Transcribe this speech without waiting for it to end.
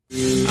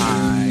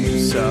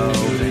so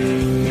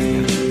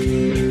vain.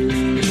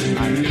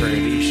 I'm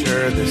pretty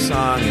sure the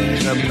song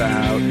is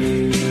about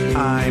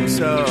I'm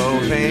so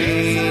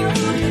vain.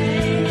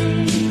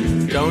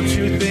 Don't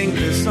you think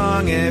this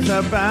song is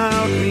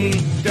about me?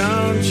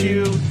 Don't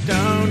you?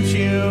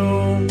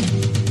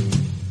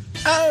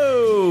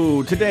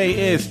 Oh,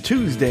 today is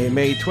Tuesday,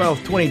 May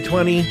 12th,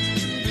 2020.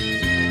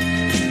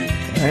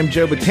 I'm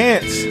Joe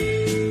Betance.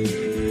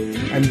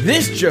 I'm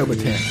this Joe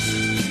Betance.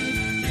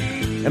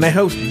 And I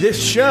host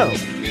this show.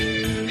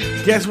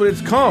 Guess what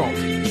it's called?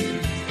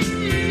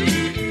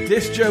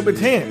 This Joe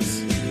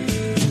Betance.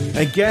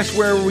 And guess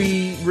where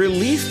we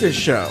release this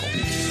show?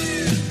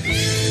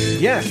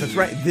 Yes, that's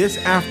right. This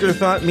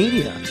Afterthought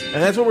Media.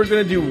 And that's what we're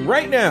going to do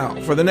right now.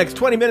 For the next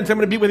 20 minutes, I'm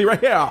going to be with you right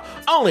here.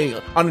 Only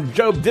on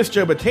this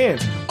Joe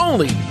Betance.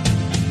 Only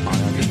on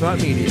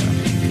Afterthought Media.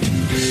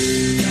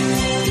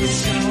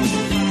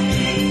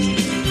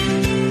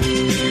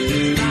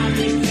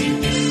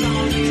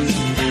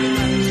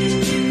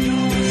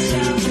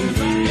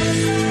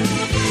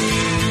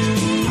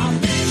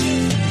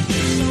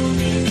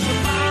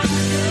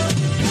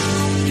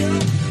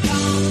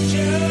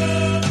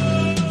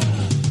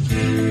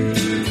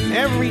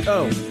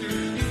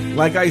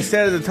 Like I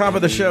said at the top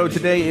of the show,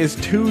 today is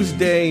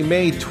Tuesday,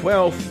 May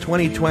 12th,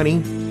 2020,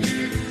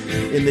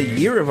 in the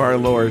year of our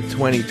Lord,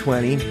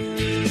 2020.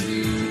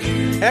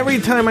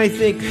 Every time I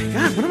think,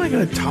 God, what am I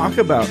going to talk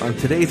about on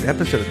today's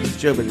episode of This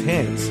Joe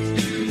Betance?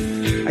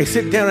 I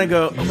sit down and I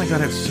go, oh my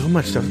God, I have so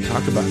much stuff to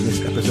talk about in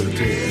this episode of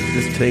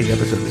today's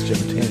episode of This Joe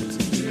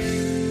Betance.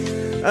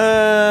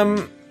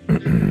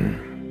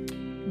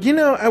 You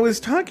know, I was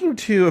talking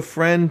to a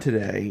friend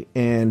today,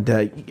 and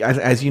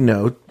as you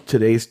know,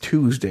 today's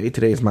Tuesday.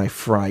 Today is my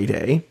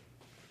Friday.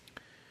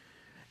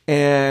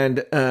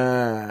 And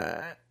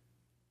I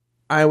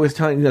was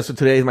telling so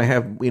today I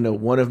have,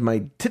 one of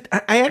my...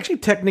 I actually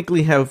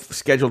technically have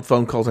scheduled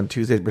phone calls on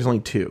Tuesdays, but there's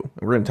only two.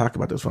 We're going to talk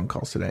about those phone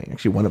calls today.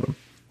 Actually, one of them.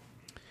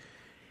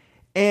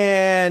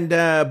 And,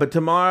 but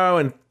tomorrow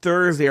and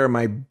Thursday are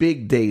my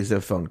big days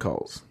of phone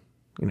calls.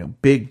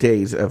 Big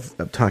days of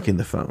talking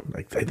the phone.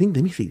 Like, I think,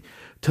 let me see.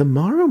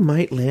 Tomorrow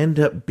might land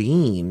up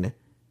being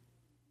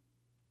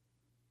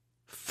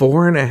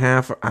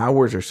 4.5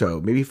 hours or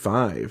so, maybe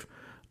 5,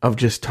 of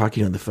just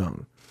talking on the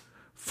phone.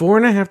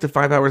 4.5 to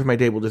 5 hours of my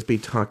day will just be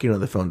talking on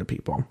the phone to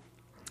people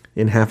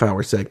in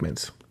half-hour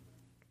segments.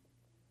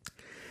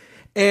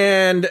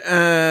 And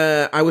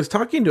I was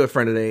talking to a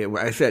friend today.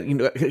 I said,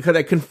 because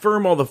I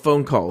confirm all the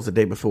phone calls the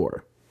day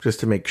before, just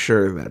to make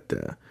sure that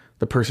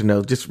the person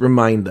knows, just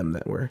remind them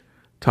that we're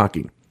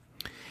talking.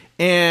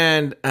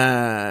 And,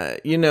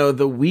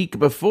 the week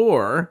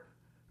before...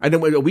 I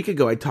know a week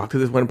ago I talked to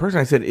this one person.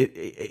 I said,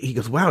 he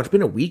goes, wow, it's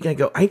been a week. And I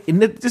go,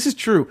 this is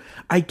true.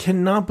 I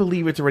cannot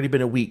believe it's already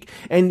been a week.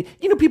 And,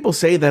 people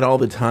say that all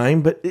the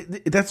time, but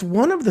that's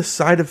one of the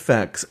side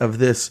effects of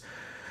this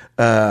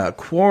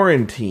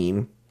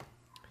quarantine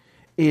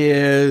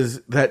is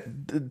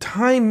that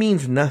time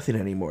means nothing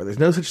anymore. There's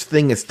no such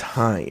thing as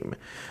time.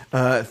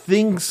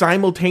 Things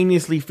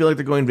simultaneously feel like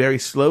they're going very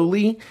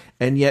slowly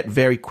and yet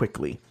very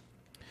quickly.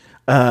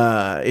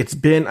 It's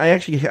been, I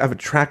actually have a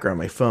tracker on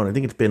my phone. I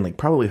think it's been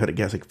probably, if I had to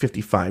guess,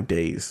 55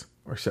 days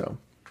or so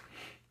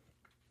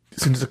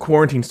since the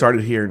quarantine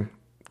started here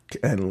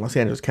in Los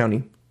Angeles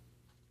County.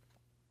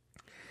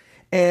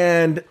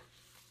 And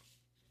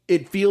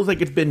it feels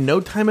like it's been no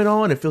time at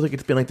all, and it feels like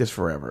it's been like this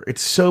forever.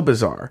 It's so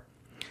bizarre.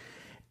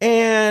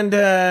 And,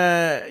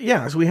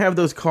 so we have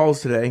those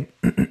calls today.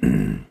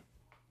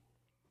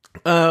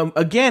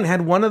 Again,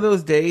 had one of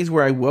those days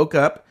where I woke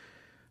up.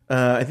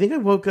 I think I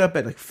woke up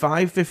at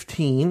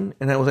 5:15,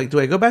 and I was like,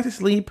 do I go back to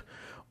sleep,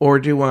 or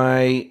do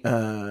I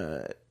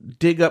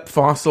dig up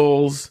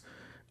fossils,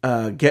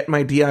 get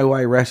my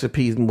DIY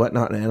recipes and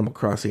whatnot in Animal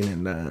Crossing?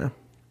 And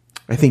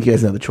I think you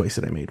guys know the choice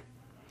that I made.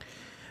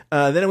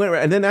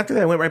 Then after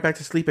that, I went right back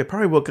to sleep. I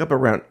probably woke up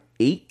around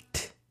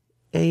 8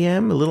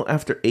 a.m., a little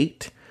after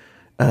 8.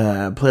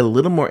 Played a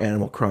little more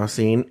Animal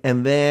Crossing,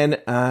 and then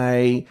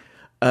I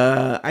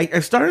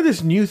started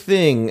this new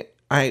thing.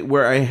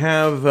 Where I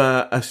have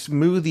a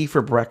smoothie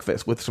for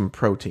breakfast with some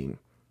protein.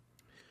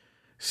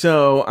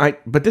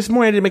 But this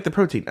morning I didn't make the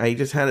protein. I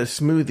just had a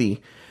smoothie.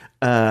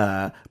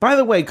 By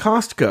the way,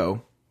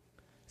 Costco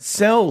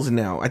sells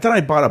now. I thought I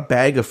bought a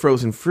bag of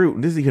frozen fruit,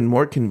 and this is even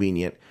more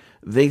convenient.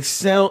 They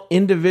sell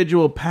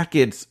individual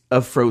packets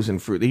of frozen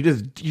fruit. You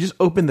just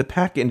open the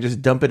packet and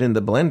just dump it in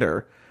the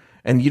blender,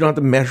 and you don't have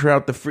to measure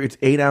out the fruit.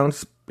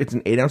 It's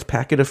an 8-ounce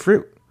packet of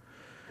fruit.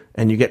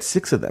 And you get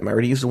 6 of them. I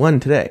already used one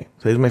today.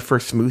 So this is my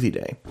first smoothie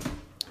day.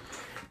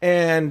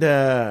 And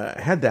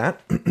had that.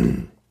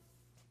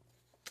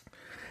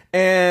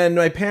 And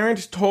my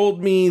parents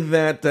told me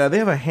that they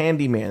have a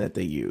handyman that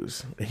they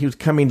use. He was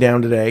coming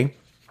down today.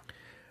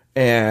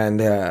 And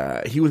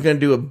he was going to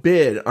do a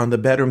bid on the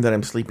bedroom that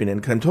I'm sleeping in,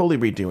 because I'm totally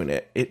redoing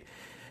it.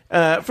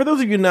 For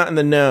those of you not in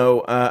the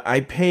know,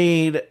 I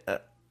paid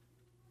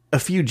a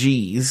few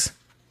G's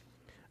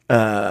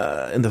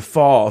in the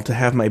fall to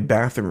have my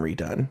bathroom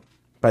redone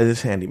by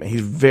this handyman.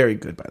 He's very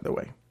good, by the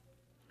way.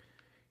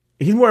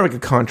 He's more like a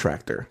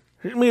contractor.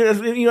 I mean,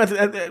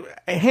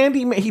 a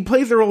handyman. He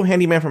plays the role of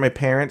handyman for my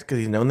parents because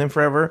he's known them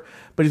forever,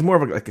 but he's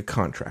more of like a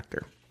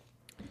contractor.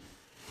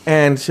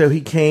 And so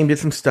he came, did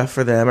some stuff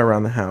for them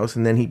around the house,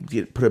 and then he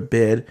put a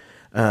bid,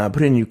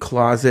 put in new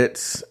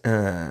closets,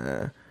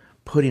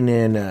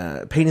 painting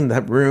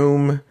that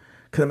room.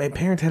 Because my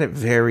parents had it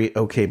very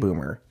okay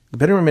boomer. The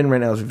bedroom I'm in right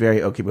now is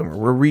very okay boomer.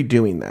 We're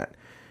redoing that.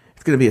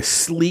 It's going to be a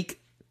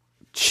sleek,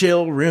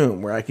 chill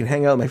room where I can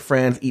hang out with my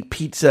friends, eat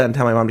pizza, and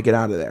tell my mom to get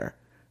out of there.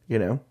 You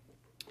know?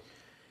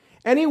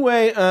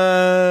 Anyway,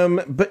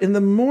 but in the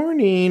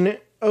morning,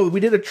 we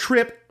did a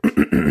trip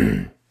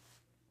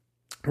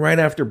right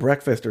after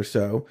breakfast or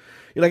so.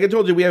 Like I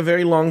told you, we have a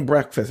very long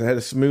breakfast. I had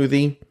a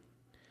smoothie,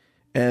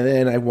 and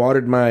then I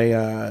watered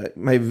my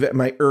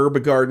my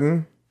herb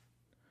garden.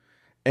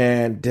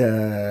 And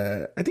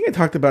I think I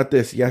talked about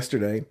this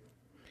yesterday.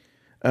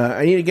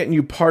 I need to get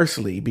new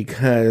parsley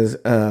because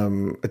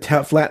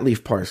flat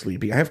leaf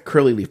parsley. I have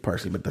curly leaf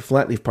parsley, but the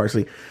flat leaf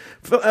parsley.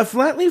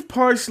 Flat leaf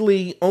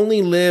parsley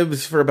only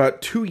lives for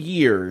about 2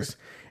 years,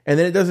 and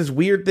then it does this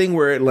weird thing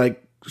where it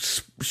like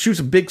shoots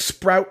a big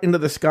sprout into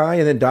the sky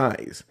and then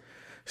dies.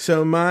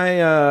 So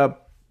my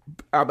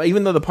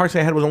even though the parsley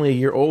I had was only a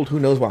year old,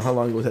 who knows how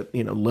long it was at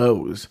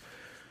Lowe's.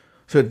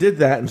 So it did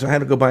that, and so I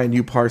had to go buy a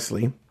new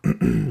parsley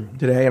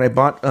today, and I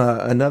bought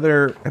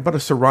a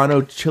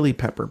serrano chili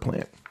pepper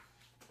plant.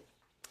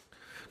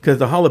 Because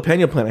the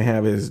jalapeno plant I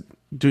have is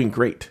doing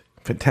great.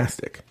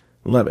 Fantastic.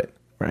 Love it,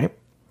 right?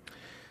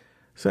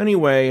 So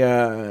anyway,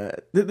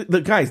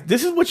 the guys,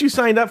 this is what you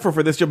signed up for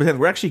this Joe Betance.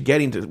 We're actually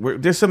getting to,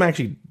 there's some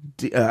actually,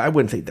 I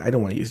wouldn't say, I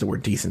don't want to use the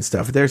word decent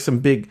stuff. There's some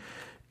big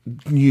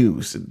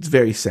news. It's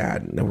very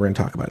sad, and we're going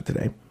to talk about it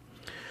today.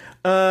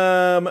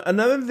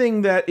 Another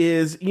thing that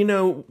is,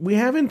 we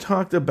haven't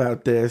talked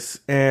about this,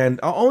 and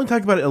I'll only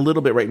talk about it a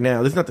little bit right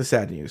now. This is not the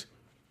sad news.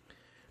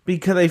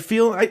 Because I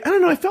feel, I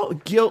don't know, I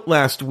felt guilt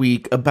last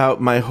week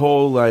about my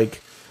whole, I'm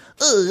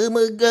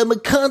a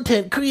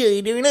content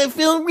creator, and I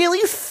feel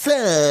really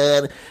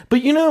sad.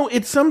 But,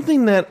 it's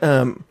something that,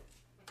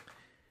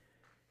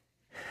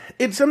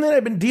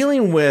 I've been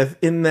dealing with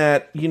in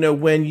that,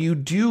 when you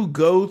do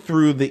go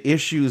through the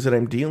issues that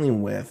I'm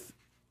dealing with,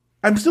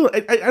 I'm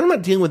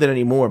not dealing with it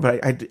anymore, but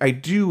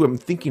I'm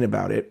thinking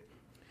about it,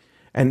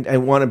 and I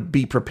want to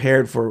be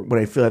prepared for when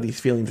I feel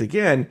these feelings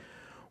again,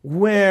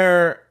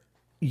 where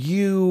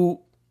you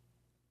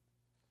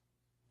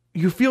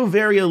feel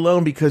very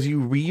alone because you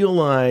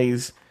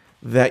realize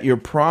that your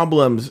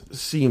problems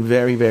seem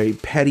very, very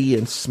petty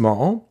and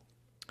small,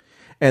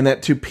 and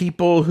that to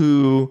people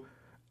who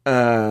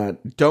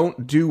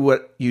don't do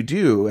what you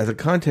do as a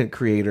content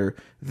creator,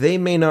 they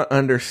may not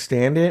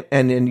understand it,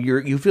 and then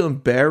you feel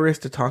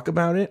embarrassed to talk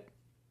about it.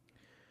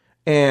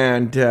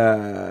 And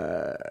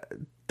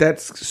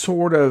that's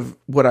sort of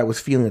what I was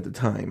feeling at the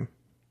time.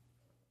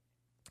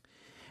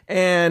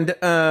 And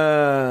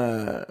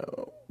why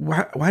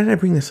did I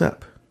bring this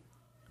up?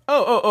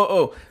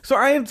 So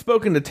I had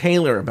spoken to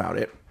Taylor about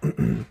it.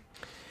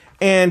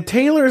 And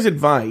Taylor's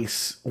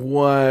advice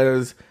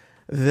was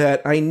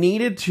that I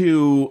needed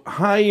to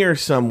hire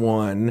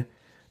someone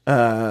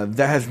that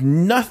has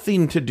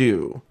nothing to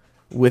do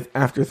with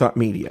Afterthought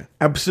Media.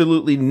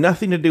 Absolutely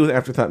nothing to do with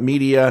Afterthought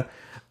Media.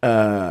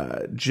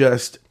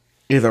 Just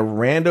is a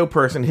rando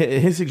person.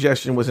 His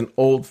suggestion was an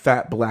old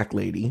fat black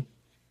lady.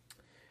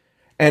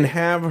 And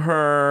have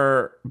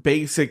her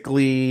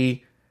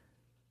basically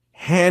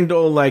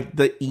handle like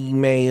the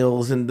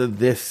emails and the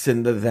this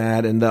and the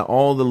that and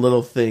all the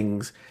little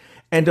things.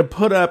 And to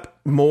put up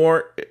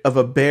more of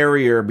a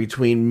barrier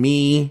between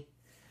me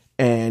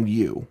and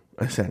you,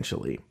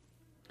 essentially.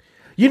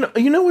 You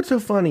know what's so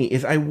funny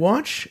is I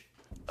watch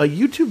a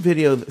YouTube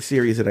video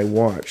series that I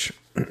watch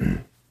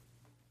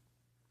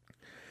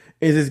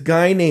is this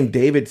guy named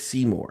David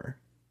Seymour.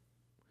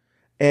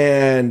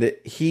 And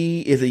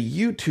he is a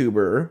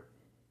YouTuber,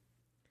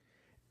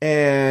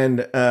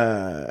 and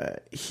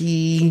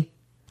he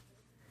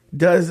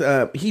does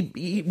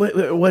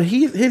what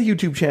his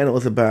YouTube channel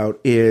is about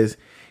is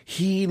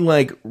he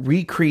like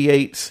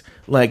recreates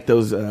like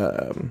those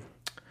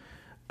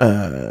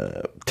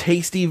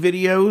tasty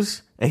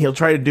videos, and he'll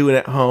try to do it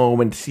at home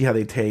and see how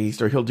they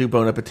taste, or he'll do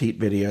Bon Appetit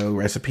video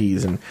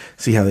recipes and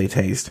see how they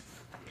taste.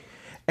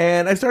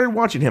 And I started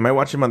watching him. I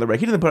watch him on the regular.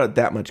 He doesn't put out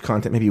that much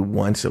content. Maybe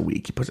once a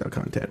week he puts out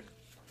content.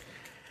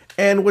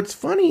 And what's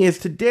funny is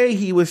today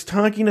he was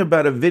talking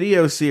about a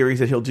video series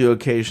that he'll do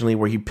occasionally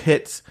where he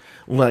pits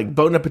like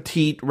Bon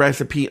Appetit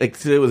recipe. Like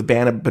today was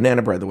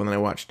banana bread, the one that I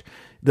watched.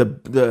 The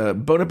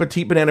Bon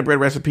Appetit banana bread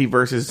recipe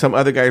versus some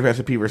other guy's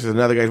recipe versus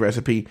another guy's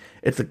recipe.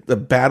 It's the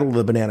battle of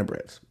the banana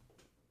breads.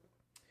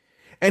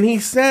 And he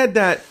said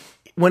that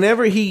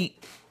whenever he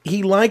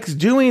likes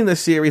doing the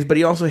series, but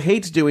he also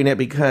hates doing it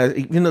because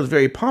even though it's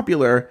very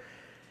popular,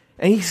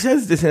 and he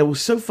says this, and it was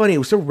so funny, it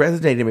was so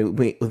resonating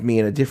with me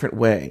in a different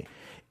way,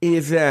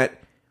 is that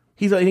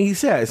he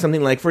says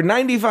something like, for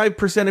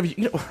 95% of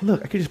you,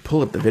 look, I could just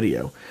pull up the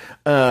video.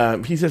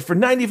 He says, for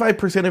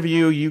 95% of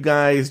you, you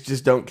guys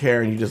just don't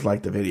care and you just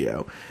like the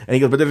video. And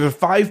he goes, but there's a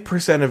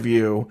 5% of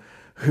you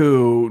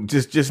who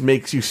just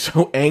makes you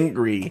so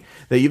angry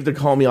that you have to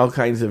call me all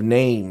kinds of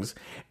names.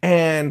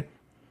 And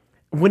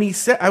when he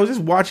said, I was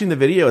just watching the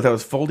video as I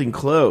was folding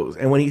clothes,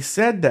 and when he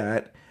said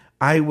that,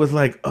 I was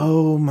like,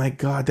 oh my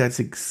God,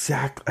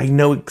 I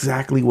know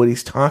exactly what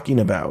he's talking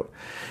about.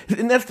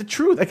 And that's the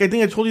truth. Like, I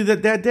think I told you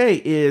that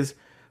day is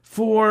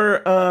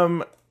for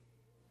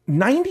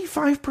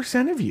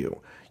 95% of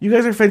you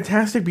guys are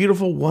fantastic,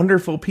 beautiful,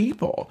 wonderful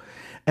people.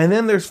 And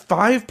then there's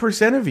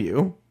 5% of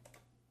you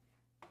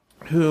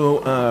who,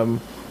 let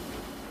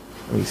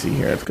me see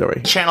here. Let's go right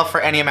here. Channel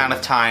for any amount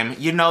of time.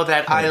 You know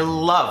that I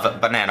love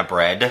banana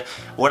bread.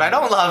 What I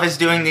don't love is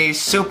doing these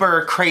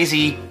super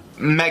crazy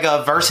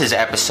mega versus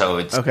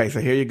episodes. Okay, so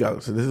here you go.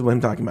 So this is what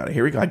I'm talking about.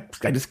 Here we go.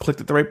 I just clicked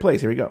at the right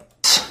place. Here we go.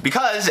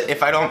 Because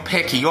if I don't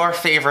pick your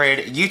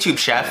favorite YouTube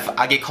chef,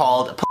 I get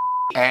called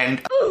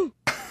and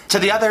to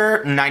the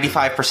other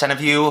 95%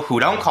 of you who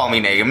don't call me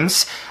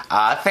names,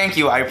 thank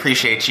you, I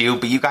appreciate you,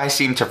 but you guys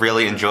seem to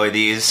really enjoy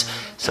these,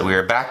 so we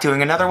are back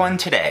doing another one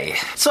today.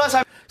 So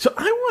I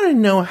want to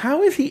know,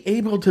 how is he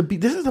able to be,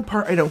 this is the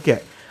part I don't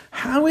get,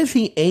 how is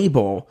he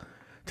able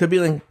to be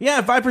like,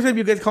 yeah, 5% of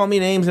you guys call me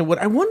names, and what,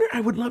 I wonder, I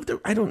would love to,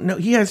 I don't know,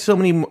 he has so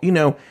many,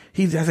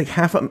 he has like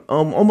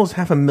almost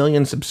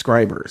 500,000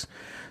 subscribers,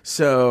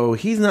 so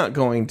he's not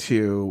going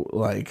to,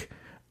 like,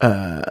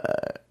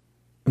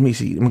 let me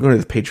see. I'm going to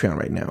his Patreon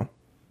right now.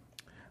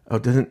 Oh,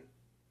 he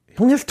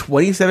only has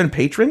 27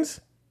 patrons?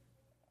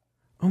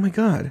 Oh my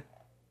God.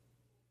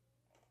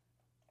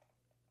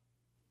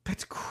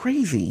 That's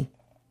crazy.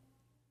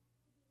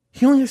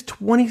 He only has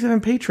 27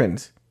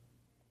 patrons.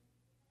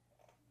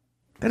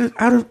 That is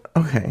out of,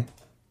 okay.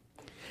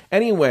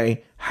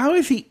 Anyway, how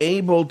is he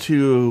able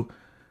to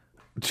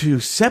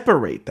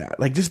separate that?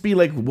 Like, just be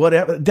like,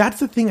 whatever. That's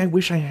the thing I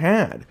wish I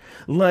had.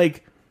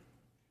 Like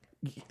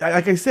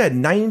I said,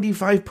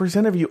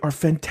 95% of you are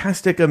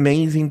fantastic,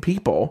 amazing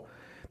people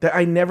that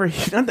I never,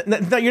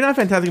 you're not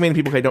fantastic, amazing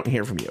people because I don't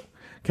hear from you.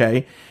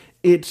 Okay.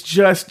 It's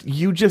just,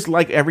 you just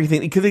like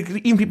everything, because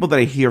even people that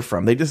I hear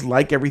from, they just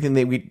like everything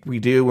that we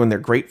do and they're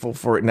grateful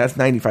for it. And that's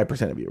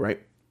 95% of you,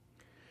 right?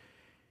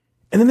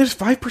 And then there's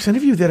 5%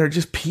 of you that are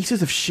just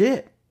pieces of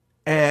shit.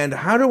 And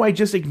how do I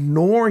just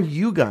ignore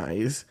you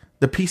guys,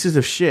 the pieces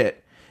of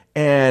shit,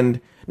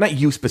 and not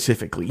you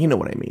specifically, you know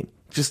what I mean?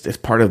 Just as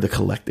part of the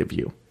collective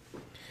you.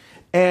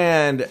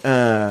 And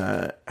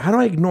how do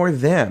I ignore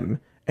them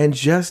and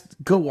just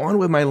go on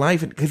with my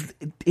life? Because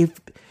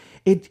if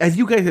as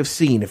you guys have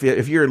seen, if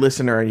you're a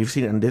listener and you've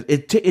seen it,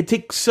 it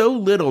takes so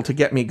little to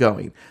get me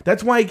going.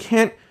 That's why I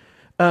can't.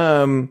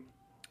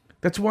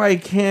 That's why I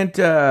can't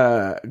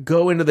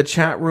go into the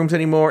chat rooms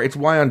anymore. It's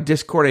why on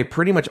Discord I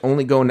pretty much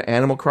only go into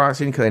Animal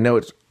Crossing, because I know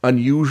it's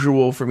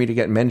unusual for me to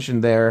get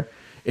mentioned there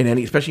in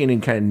any, especially in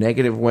any kind of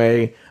negative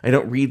way. I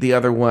don't read the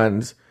other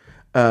ones.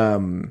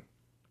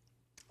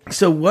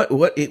 So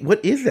what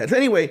is that? So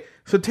anyway,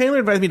 so Taylor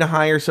advised me to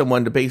hire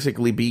someone to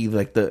basically be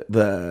like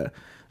the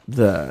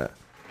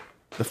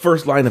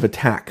first line of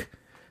attack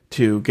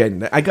to get.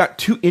 I got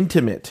too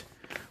intimate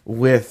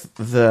with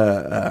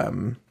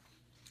the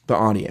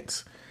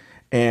audience,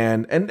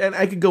 and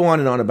I could go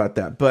on and on about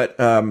that, but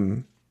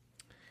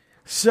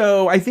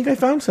so I think I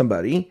found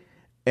somebody,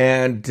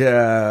 and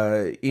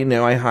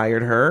I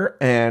hired her,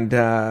 and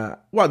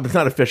well, it's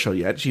not official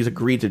yet. She's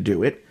agreed to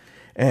do it.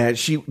 And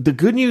the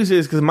good news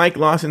is, because Mike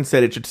Lawson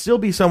said it should still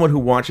be someone who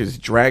watches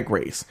Drag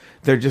Race.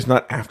 They're just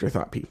not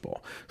afterthought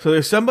people. So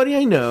there's somebody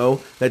I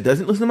know that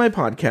doesn't listen to my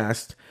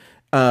podcast,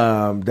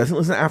 doesn't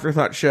listen to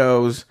afterthought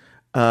shows,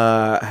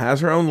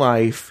 has her own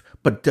life,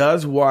 but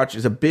does watch,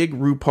 is a big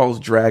RuPaul's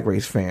Drag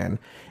Race fan.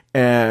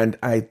 And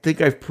I think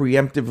I've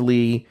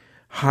preemptively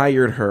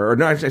hired her, or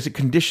no, I said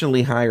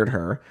conditionally hired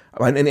her.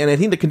 And I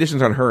think the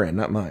condition's on her end,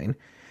 not mine,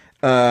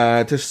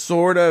 to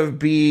sort of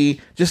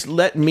be, just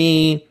let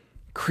me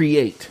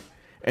create,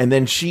 and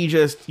then she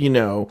just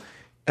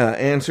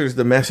answers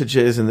the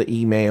messages and the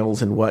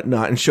emails and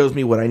whatnot, and shows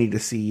me what I need to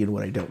see and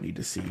what I don't need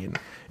to see, and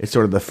it's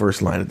sort of the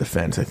first line of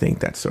defense. I think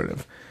that's sort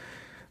of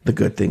the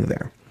good thing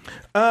there.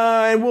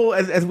 And we'll,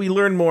 as we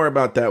learn more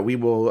about that, we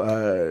will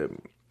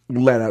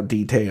let out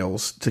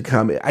details to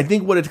come. I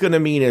think what it's going to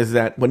mean is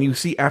that when you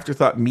see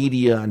Afterthought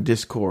Media on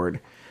Discord,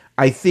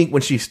 I think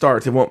when she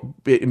starts,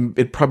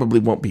 it probably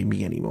won't be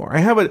me anymore. I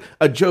have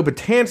a Joe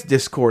Betance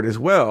Discord as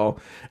well,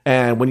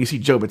 and when you see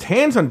Joe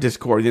Betance on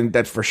Discord, then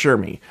that's for sure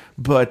me.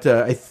 But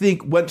I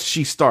think once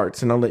she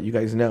starts, and I'll let you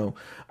guys know,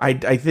 I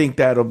think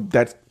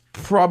that's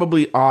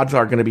probably odds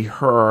are going to be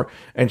her,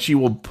 and she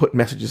will put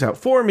messages out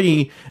for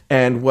me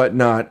and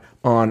whatnot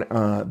on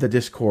the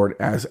Discord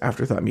as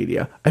Afterthought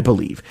Media, I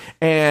believe.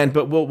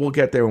 But we'll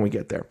get there when we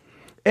get there.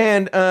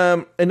 And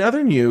in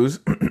other news.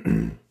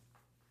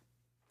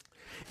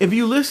 If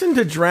you listen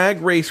to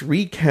Drag Race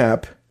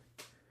Recap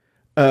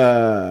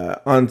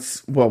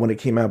when it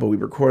came out, but we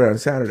recorded on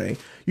Saturday,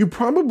 you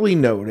probably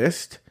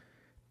noticed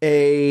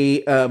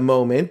a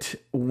moment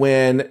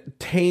when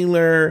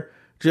Taylor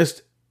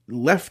just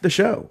left the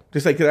show.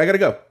 Just like, I gotta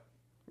go,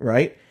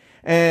 right?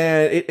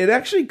 And it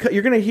actually,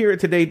 you're going to hear it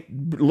today.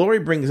 Lori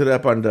brings it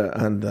up on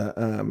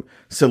the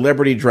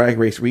Celebrity Drag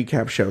Race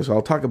recap show, so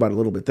I'll talk about it a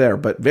little bit there,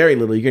 but very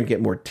little. You're going to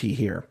get more tea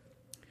here.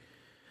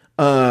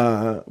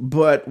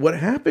 But what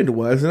happened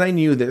was, and I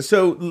knew this,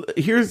 so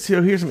here's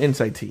some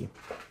inside tea.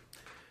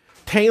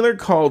 Taylor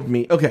called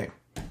me. Okay,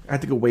 I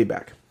have to go way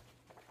back.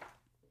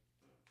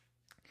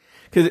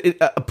 Because if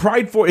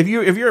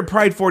you're a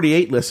Pride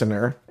 48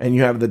 listener and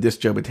you have the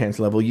Joe Betance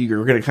level,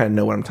 you're going to kind of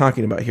know what I'm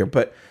talking about here.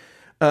 But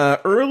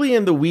early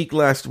in the week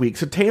last week,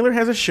 so Taylor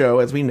has a show,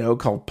 as we know,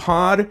 called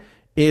Pod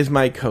is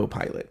My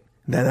Co-Pilot.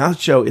 Now, that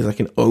show is like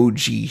an OG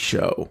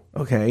show,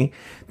 okay?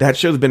 That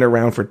show's been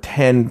around for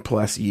 10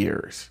 plus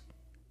years,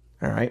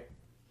 all right?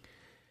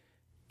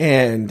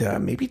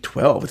 And maybe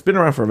 12. It's been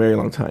around for a very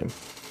long time.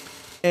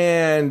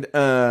 And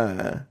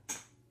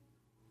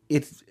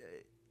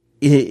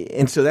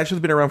and so that show's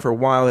been around for a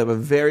while. They have a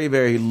very,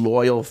 very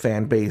loyal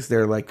fan base.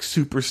 They're like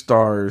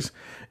superstars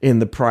in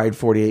the Pride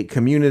 48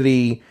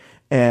 community,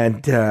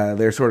 and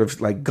they're sort of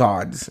like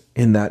gods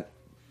in that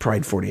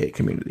Pride 48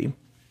 community.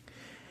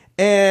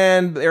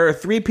 And there are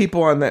 3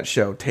 people on that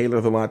show: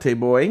 Taylor the Latte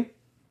Boy,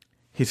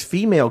 his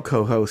female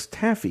co-host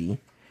Taffy,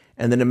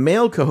 and then a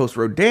male co-host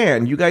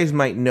Rodan. You guys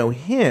might know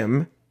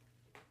him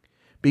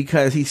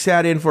because he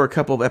sat in for a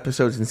couple of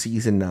episodes in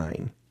season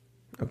 9.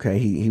 Okay,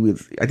 he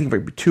was, I think, for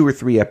 2 or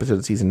 3 episodes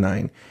of season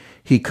 9,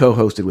 he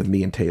co-hosted with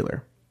me and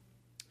Taylor.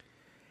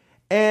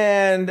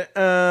 And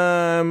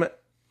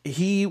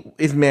he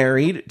is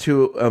married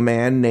to a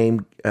man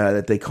named,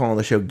 that they call on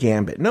the show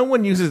Gambit. No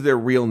one uses their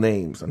real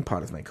names on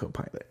Pod is My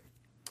Co-Pilot.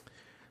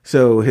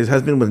 So his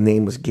husband's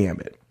name was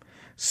Gambit.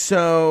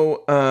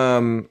 So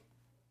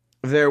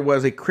there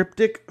was a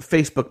cryptic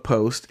Facebook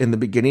post in the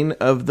beginning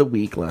of the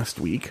week last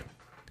week.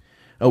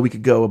 A week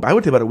ago, I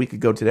would say about a week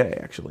ago today,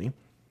 actually,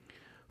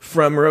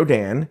 from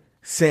Rodan,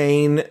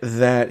 saying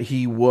that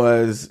he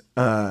was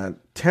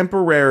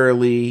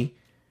temporarily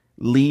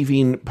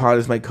leaving Pod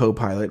is My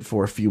Co-Pilot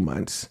for a few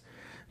months,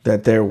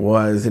 that there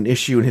was an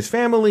issue in his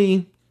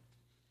family,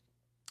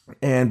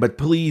 but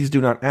please do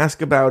not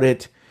ask about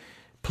it.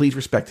 Please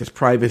respect his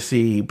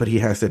privacy, but he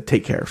has to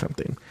take care of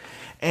something.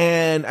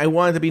 And I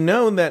wanted to be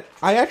known that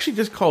I actually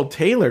just called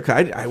Taylor,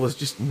 because I was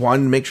just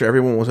wanting to make sure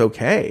everyone was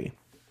okay.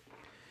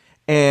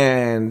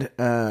 And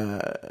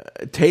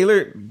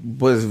Taylor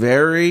was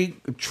very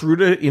true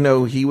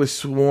to, he was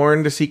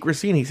sworn to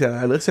secrecy, and he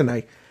said, listen,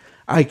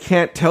 I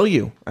can't tell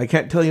you. I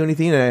can't tell you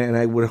anything, and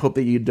I would hope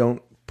that you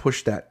don't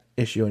push that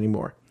issue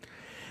anymore.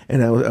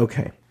 And I was,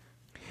 okay.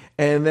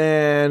 And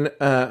then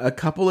a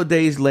couple of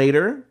days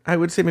later, I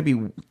would say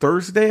maybe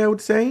Thursday,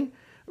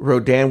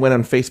 Rodan went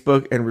on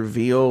Facebook and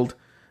revealed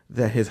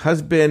that his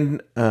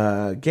husband,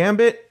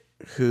 Gambit,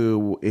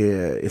 who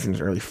is in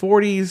his early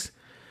 40s,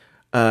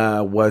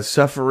 was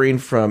suffering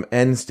from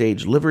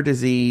end-stage liver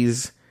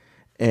disease,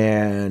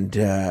 and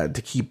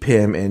to keep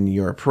him in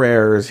your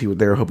prayers, they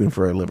were hoping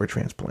for a liver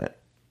transplant.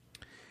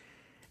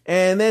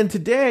 And then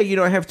today,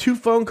 I have 2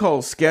 phone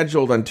calls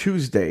scheduled on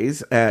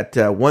Tuesdays at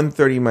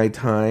 1:30 my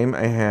time.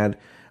 I had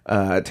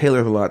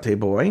Taylor the Latte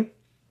Boy,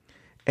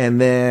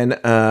 and then 2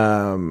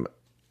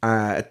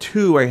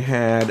 I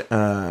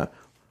had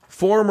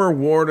former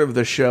ward of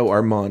the show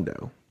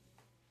Armando.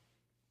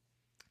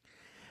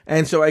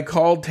 And so I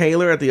called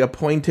Taylor at the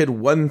appointed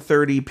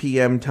 1:30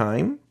 p.m.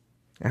 time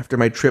after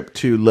my trip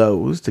to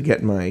Lowe's to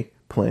get my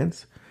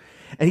plants.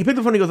 And he picked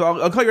up the phone and he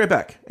goes, I'll call you right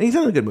back. And he's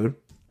in a good mood.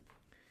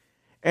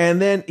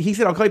 And then he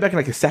said, I'll call you back in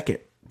like a second.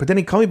 But then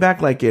he called me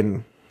back like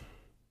in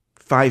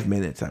 5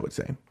 minutes, I would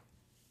say.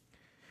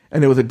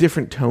 And there was a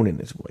different tone in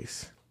his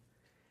voice.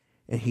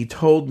 And he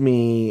told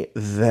me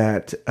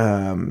that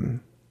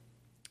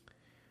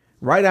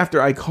right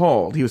after I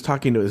called, he was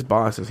talking to his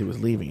boss as he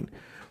was leaving.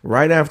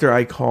 Right after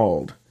I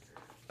called,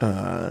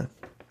 that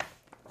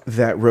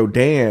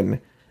Rodan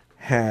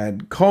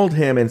had called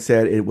him and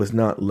said it was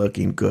not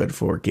looking good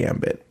for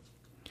Gambit.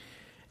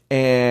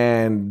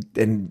 And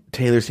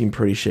Taylor seemed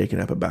pretty shaken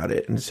up about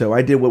it. And so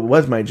I did what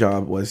was my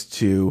job, was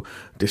to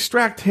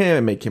distract him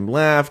and make him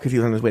laugh because he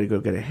was on his way to go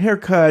get a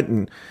haircut.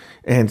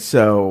 And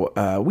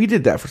so we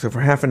did that for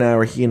half an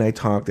hour. He and I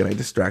talked, and I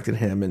distracted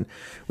him, and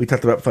we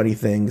talked about funny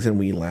things, and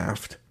we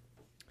laughed.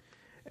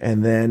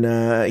 And then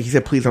he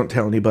said, please don't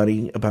tell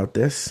anybody about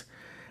this.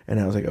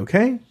 And I was like,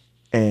 okay.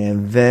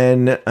 And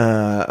then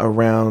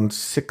around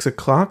 6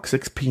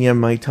 p.m.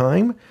 my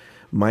time,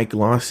 Mike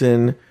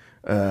Lawson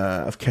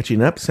of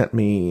Catching Up sent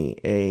me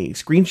a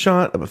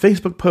screenshot of a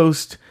Facebook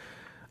post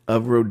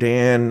of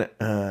Rodan.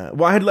 I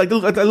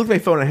looked at my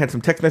phone. I had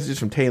some text messages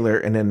from Taylor,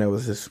 and then there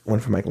was this one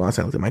from Mike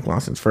Lawson. I looked at Mike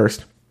Lawson's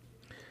first.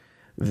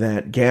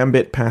 That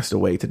Gambit passed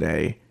away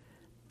today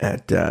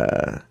at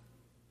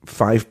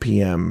 5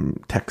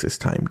 p.m. Texas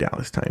time,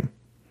 Dallas time.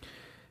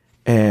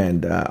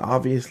 And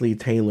obviously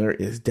Taylor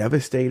is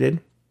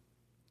devastated.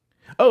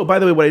 Oh, by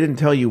the way, what I didn't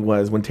tell you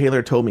was when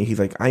Taylor told me, he's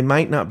like, I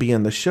might not be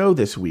on the show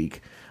this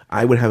week,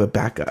 I would have a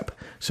backup.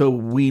 So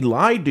we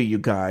lied to you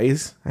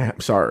guys. I'm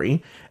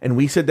sorry. And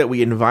we said that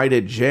we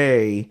invited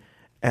Jay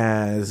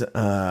as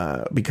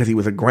because he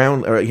was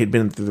he had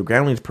been through the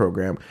groundlings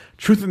program.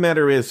 Truth of the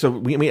matter is,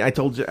 I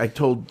told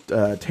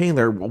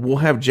Taylor, we'll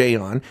have Jay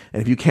on,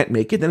 and if you can't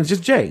make it, then it's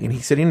just Jay, and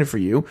he's sitting in for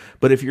you.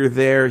 But if you're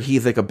there,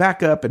 he's like a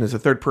backup, and as a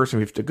third person,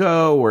 we have to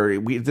go, or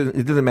it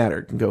doesn't matter.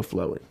 It can go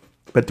slowly.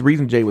 But the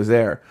reason Jay was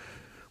there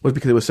was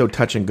because it was so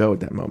touch and go at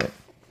that moment.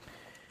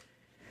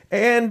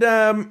 And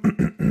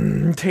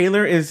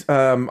Taylor is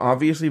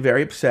obviously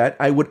very upset.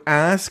 I would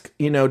ask,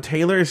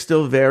 Taylor is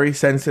still very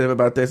sensitive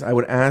about this. I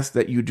would ask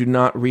that you do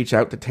not reach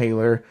out to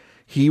Taylor.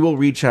 He will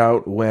reach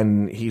out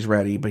when he's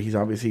ready, but he's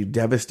obviously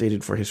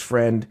devastated for his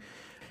friend.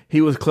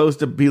 He was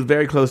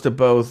very close to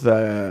both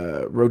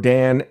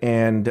Rodan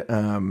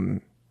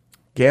and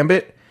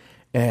Gambit.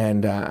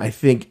 And I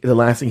think the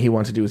last thing he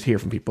wants to do is hear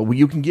from people. Well,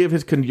 you can give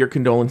your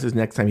condolences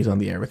next time he's on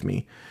the air with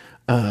me.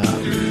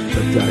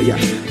 Yeah.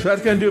 So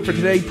that's going to do it for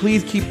today.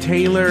 Please keep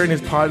Taylor and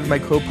his pod, my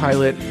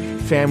co-pilot,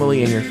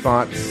 family in your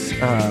thoughts.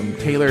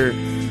 Taylor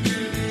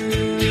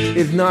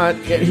is not...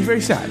 He's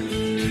very sad,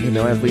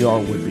 as we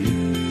all would be.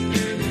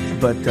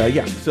 But,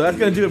 yeah. So that's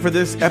going to do it for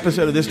this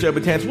episode of This Joe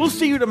Betance. We'll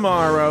see you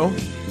tomorrow.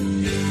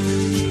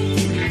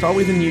 It's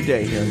always a new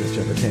day here on This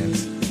Joe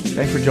Betance.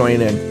 Thanks for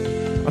joining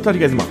in. I'll talk to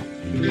you guys tomorrow.